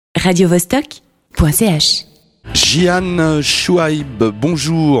radiovostok.ch. Jian Chouaib,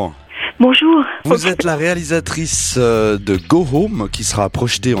 bonjour. Bonjour. Vous êtes la réalisatrice de Go Home, qui sera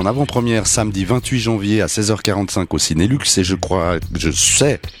projetée en avant-première samedi 28 janvier à 16h45 au Cinélux, et je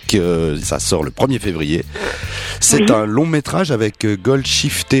sais que ça sort le 1er février. C'est un long métrage avec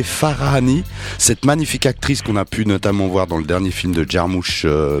Golshifteh Farahani, cette magnifique actrice qu'on a pu notamment voir dans le dernier film de Jarmusch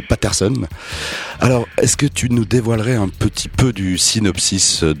Patterson. Alors, est-ce que tu nous dévoilerais un petit peu du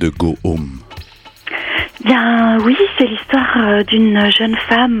synopsis de Go Home ? Bien oui, c'est l'histoire d'une jeune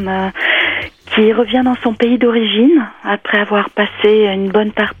femme qui revient dans son pays d'origine après avoir passé une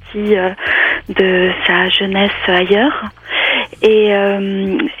bonne partie de sa jeunesse ailleurs. Et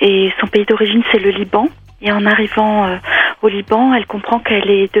son pays d'origine, c'est le Liban. Et en arrivant au Liban, elle comprend qu'elle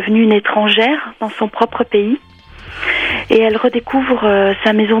est devenue une étrangère dans son propre pays. Et elle redécouvre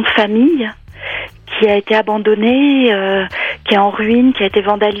sa maison de famille qui a été abandonnée, qui est en ruine, qui a été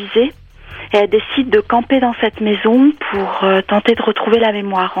vandalisée. Et elle décide de camper dans cette maison pour tenter de retrouver la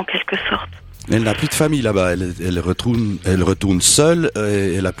mémoire, en quelque sorte. Elle n'a plus de famille là-bas, elle retourne seule,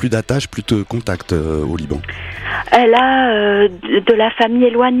 et elle n'a plus d'attache, plus de contact au Liban. Elle a de la famille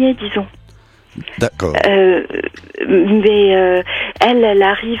éloignée, disons. D'accord. Mais elle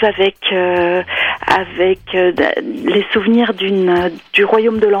arrive avec les souvenirs du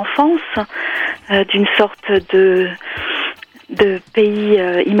royaume de l'enfance, d'une sorte de pays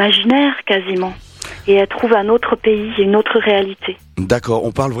imaginaire quasiment, et elle trouve un autre pays, une autre réalité. D'accord,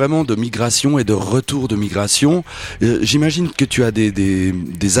 on parle vraiment de migration et de retour de migration. J'imagine que tu as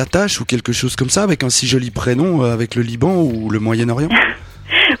des attaches ou quelque chose comme ça avec un si joli prénom avec le Liban ou le Moyen-Orient.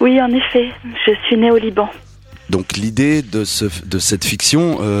 Oui, en effet, je suis née au Liban. Donc l'idée de cette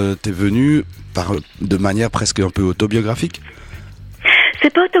fiction t'est venue de manière presque un peu autobiographique ?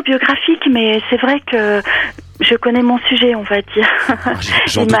 C'est pas autobiographique, mais c'est vrai que je connais mon sujet, on va dire.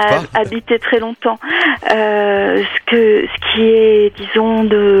 J'en doute pas. Il m'a habité très longtemps. Ce qui est, disons,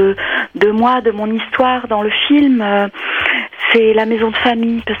 de moi, de mon histoire dans le film, c'est la maison de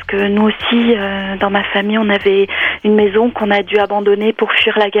famille, parce que nous aussi, dans ma famille, on avait une maison qu'on a dû abandonner pour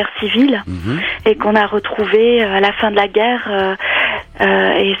fuir la guerre civile, et qu'on a retrouvée à la fin de la guerre.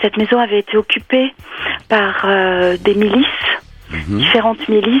 Et cette maison avait été occupée par des milices. Différentes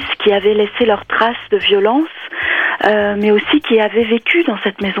milices qui avaient laissé leurs traces de violence, mais aussi qui avaient vécu dans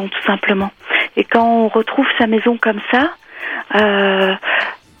cette maison tout simplement. Et quand on retrouve sa maison comme ça,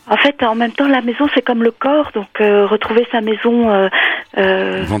 en fait, en même temps, la maison c'est comme le corps, donc retrouver sa maison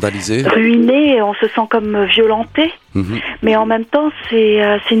vandalisée, ruinée, on se sent comme violenté. Mais en même temps, c'est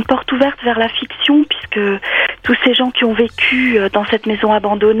une porte ouverte vers la fiction, puisque tous ces gens qui ont vécu dans cette maison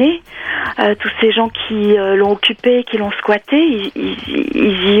abandonnée, tous ces gens qui l'ont occupée, qui l'ont squattée,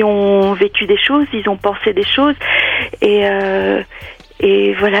 ils y ont vécu des choses, ils ont pensé des choses,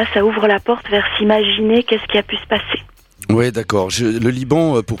 et voilà, ça ouvre la porte vers s'imaginer qu'est-ce qui a pu se passer. Oui, d'accord. Le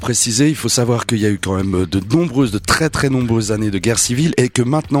Liban, pour préciser, il faut savoir qu'il y a eu quand même de très très nombreuses années de guerre civile, et que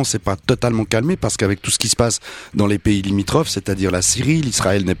maintenant c'est pas totalement calmé, parce qu'avec tout ce qui se passe dans les pays limitrophes, c'est-à-dire la Syrie,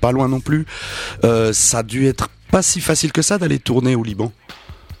 l'Israël n'est pas loin non plus, ça a dû être pas si facile que ça d'aller tourner au Liban.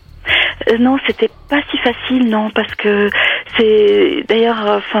 Non, c'était pas si facile, non, parce que c'est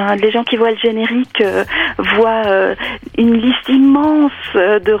d'ailleurs, les gens qui voient le générique voient une liste immense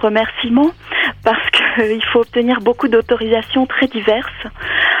de remerciements, parce qu'il faut obtenir beaucoup d'autorisations très diverses,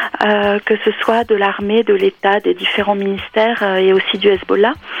 que ce soit de l'armée, de l'État, des différents ministères et aussi du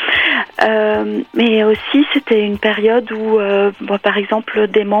Hezbollah. Mais aussi, c'était une période où, par exemple,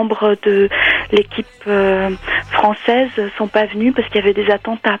 des membres de l'équipe française sont pas venus parce qu'il y avait des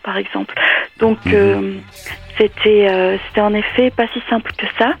attentats, par exemple. Donc, c'était en effet pas si simple que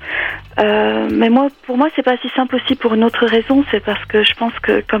ça. Mais pour moi, c'est pas si simple aussi pour une autre raison. C'est parce que je pense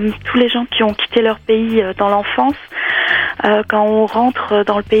que, comme tous les gens qui ont quitté leur pays dans l'enfance, quand on rentre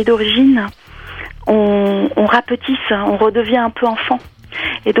dans le pays d'origine, on rapetisse, on redevient un peu enfant.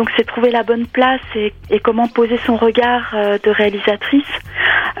 Et donc c'est trouver la bonne place et comment poser son regard de réalisatrice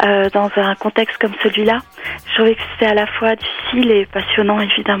dans un contexte comme celui-là. Je trouvais que c'était à la fois difficile et passionnant,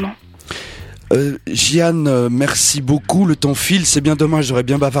 évidemment. Jian, merci beaucoup. Le temps file, c'est bien dommage, j'aurais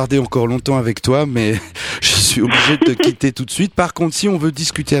bien bavardé encore longtemps avec toi, mais je suis obligé de te quitter tout de suite. Par contre, si on veut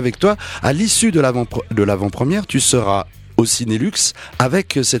discuter avec toi, à l'issue de l'avant-première, tu seras au Cinélux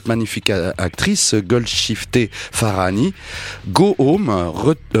avec cette magnifique actrice Golshifteh Farahani. Go Home,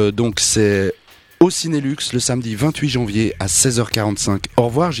 donc c'est au Cinélux le samedi 28 janvier à 16h45. Au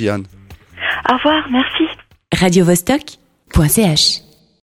revoir, Jian. Au revoir, merci. radiovostok.ch